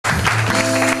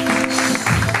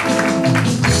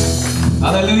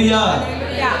ஹalleluya.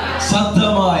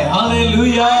 சத்தமாய்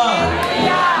ஹalleluya.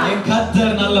 என்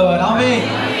கர்த்தர் நல்லவர். ஆமென்.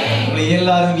 உங்களை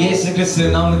எல்லாரும் இயேசு கிறிஸ்து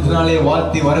நாமத்தினாலே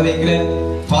வாழ்த்தி வரவேற்கிறேன்.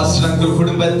 பாஸ்டர் அங்கிள்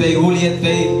குடும்பத்தை,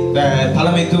 ஊழியத்தை,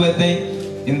 தலைமைத்துவத்தை,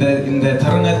 இந்த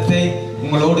தருணத்தை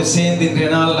உங்களோடு சேர்ந்து இன்றைய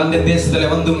நாள் லண்டன் தேசத்துல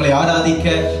வந்து உங்களை ஆராதிக்க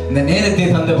இந்த நேரத்தை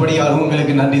தந்தபடியால்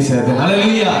உங்களுக்கு நன்றி செலுத்துகிறேன்.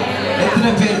 ஹalleluya.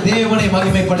 எத்தனை பேர் தேவனை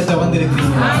மகிமைப்படுத்த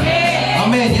வந்திருக்கிறீங்க?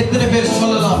 ஆமென். எத்தனை பேர்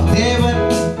சொல்லலாம், தேவன்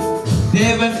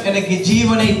எனக்கு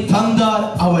ஜீவனை தந்தார்,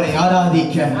 அவரை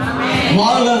ஆராதிக்க,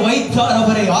 வாழ வைத்தார்,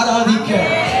 அவரை ஆராதிக்க,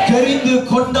 தெரிந்து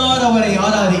கொண்டார், அவரை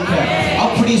ஆராதிக்க.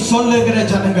 அப்படி சொல்லுகிற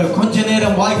ஜனங்கள் கொஞ்ச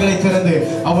நேரம் வாய்களை திறந்து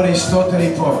அவரை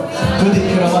ஸ்தோத்திரிப்போம்.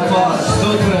 துதிக்கிறோம் அப்பா.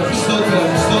 ஸ்தோத்திரம்,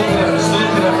 ஸ்தோத்திரம், ஸ்தோத்திரம்,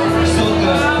 ஸ்தோத்திரம்,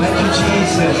 ஸ்தோத்திரம். Thank you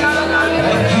Jesus.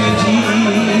 Thank you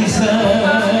Jesus.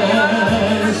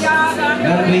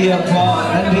 நன்றி அப்பா,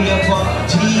 நன்றி அப்பா.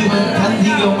 ஜீவன்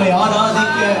தந்தீங்க, உம்மை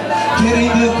ஆராதிக்க,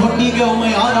 தெரிந்து கொண்டீங்க,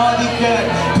 உம்மை ஆராதிக்க,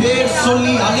 பேர்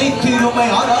சொல்லி அழைத்தீர், உம்மை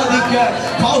ஆராதிக்க.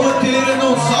 பாவத்தில்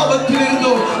இருந்தோம், சாபத்தில்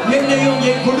இருந்தோம், என்னையும்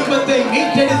என் குடும்பத்தை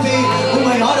மீட்டெடுத்து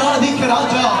உம்மை ஆராதிக்க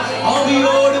ராஜா.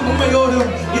 ஆவியோடும் உண்மையோடும்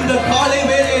இந்த காலை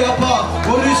வேளையில் அப்பா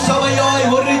ஒரு சபையாய்,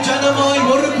 ஒரு ஜனமாய்,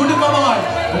 ஒரு குடும்பமாய்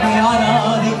உம்மை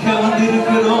ஆராதிக்க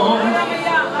வந்திருக்கிறோம்.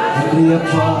 நன்றி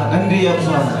அப்பா, நன்றி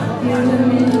அப்பா.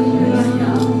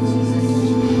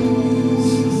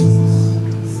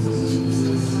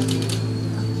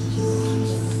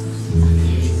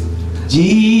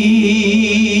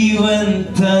 ஜீவன்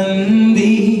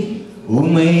தந்தி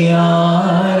உம்மை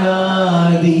ஆராதிக்க,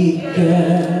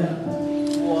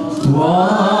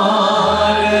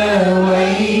 வாழ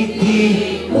வைத்தி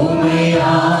உம்மை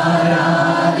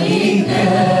ஆராதிக்க,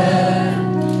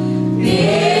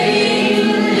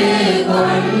 தெரிந்து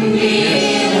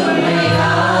கொண்டீர் உம்மை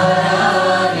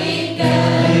ஆராதிக்க,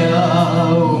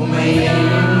 உம்மை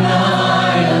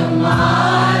எந்நாளும்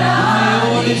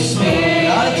ஆராதிப்பேன்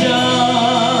ராஜா.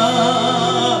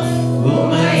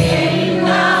 உம்மை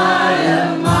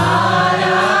எந்நாளும்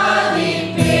ஆராதிப்பேன்.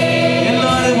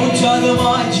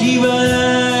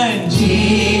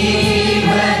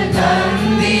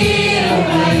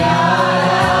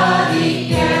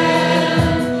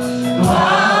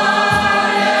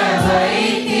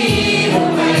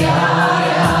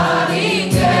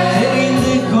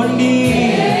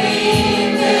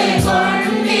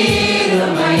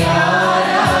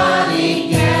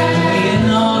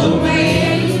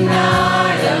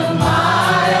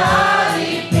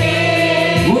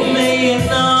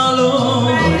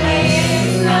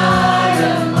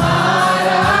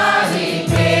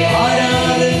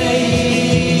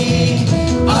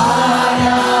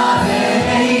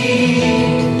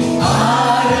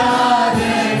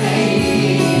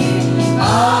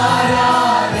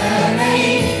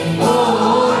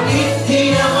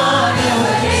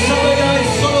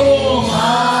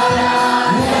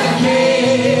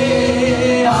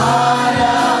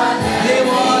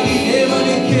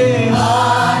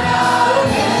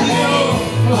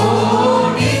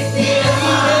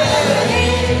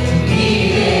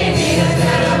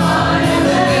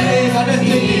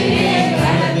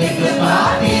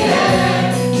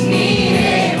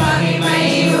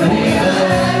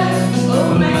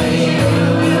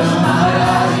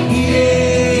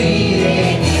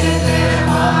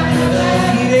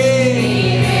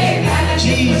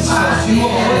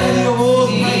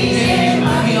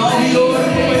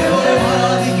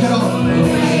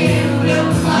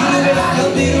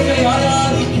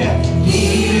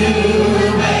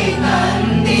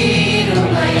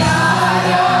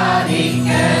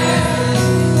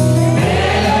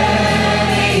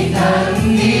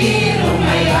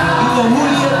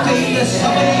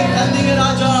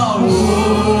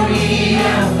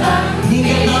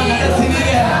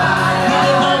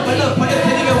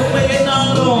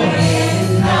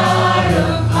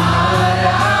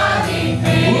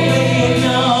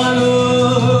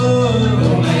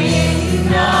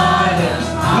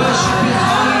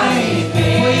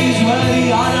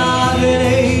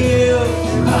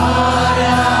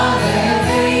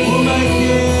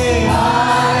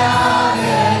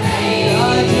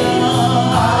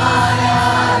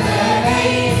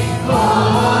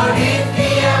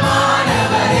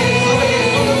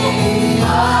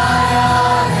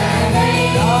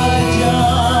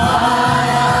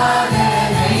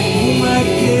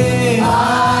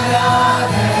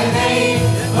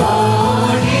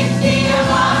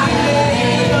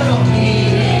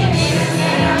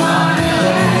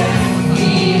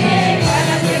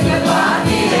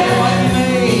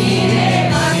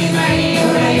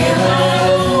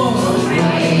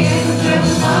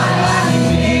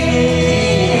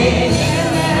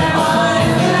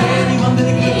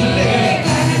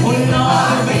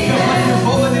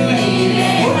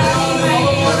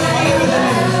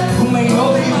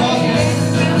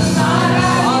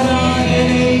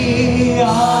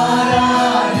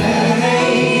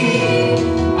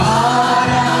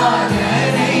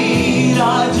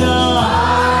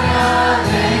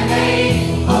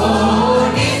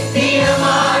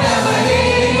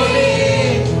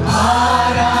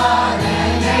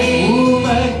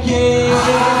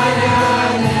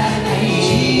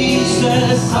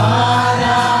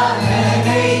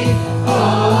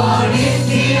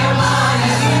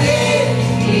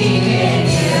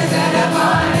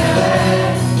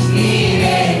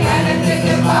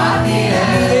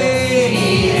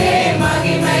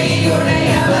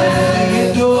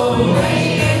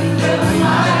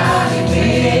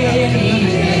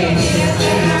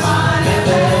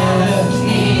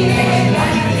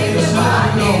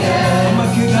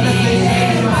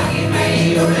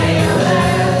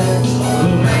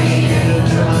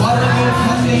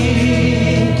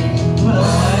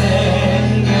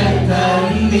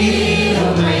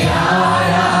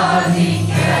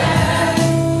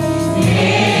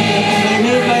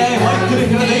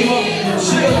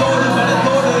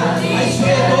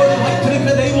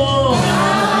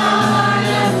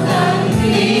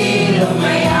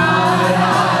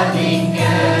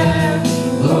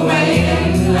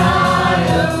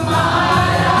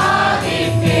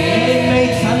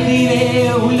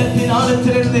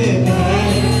 வானத்திலிருந்து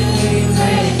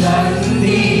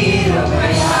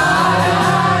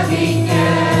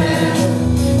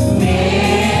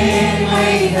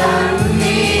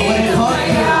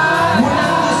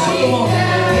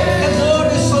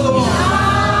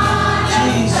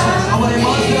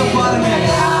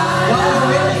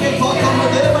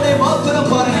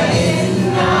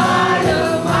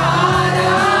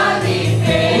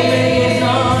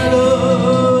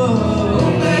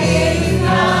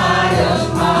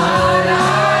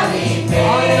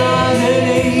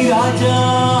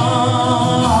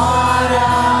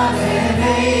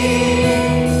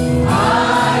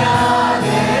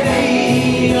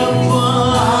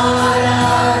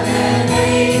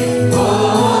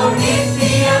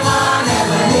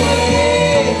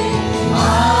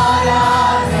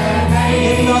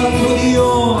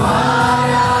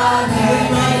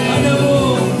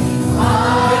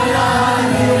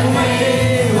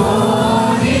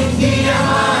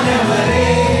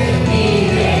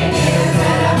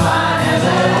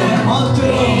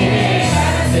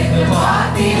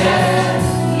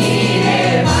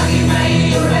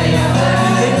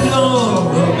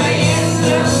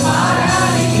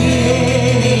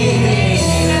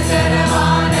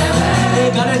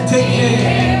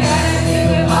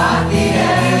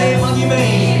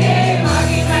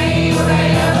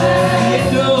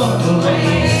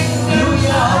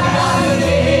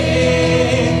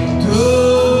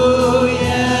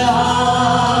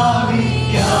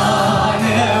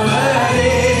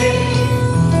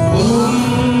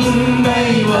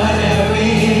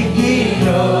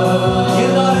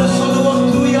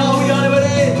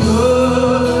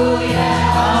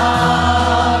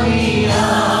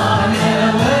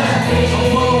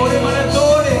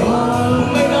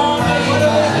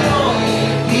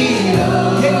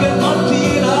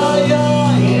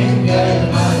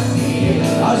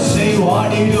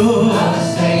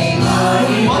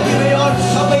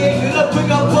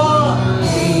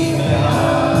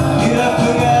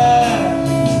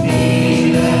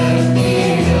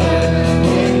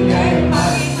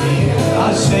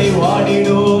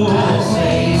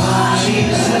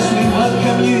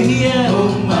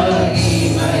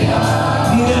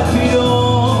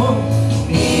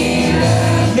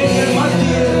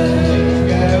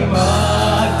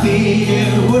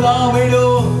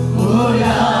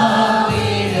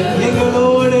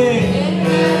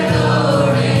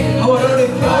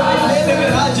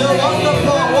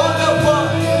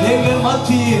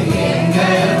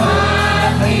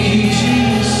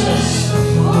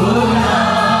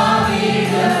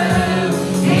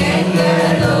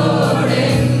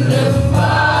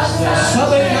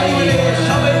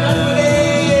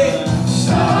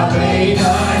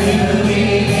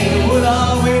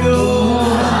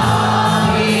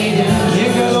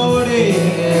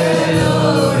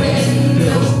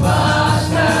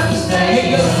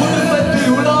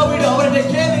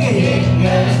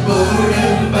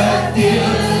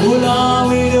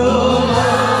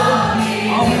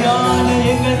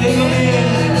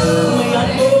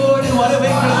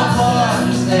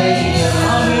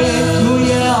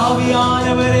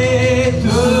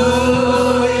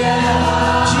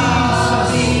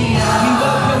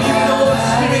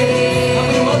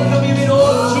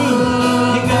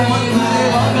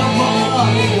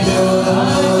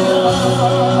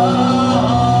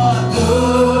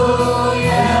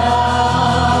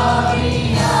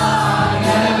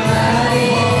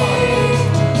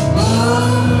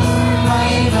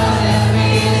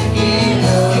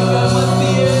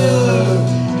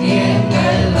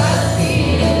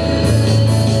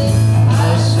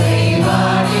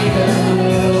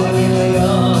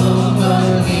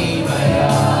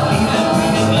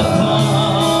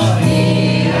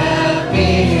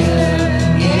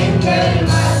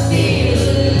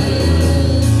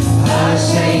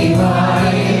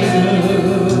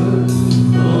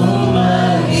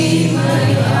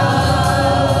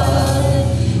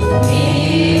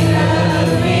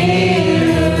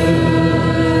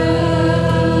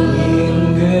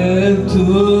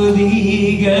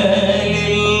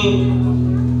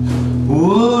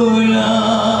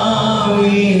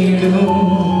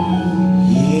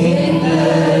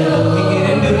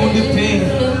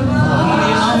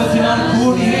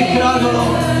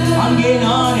அங்கே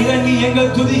நான் இறங்கி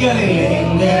எங்கள் துதிகளை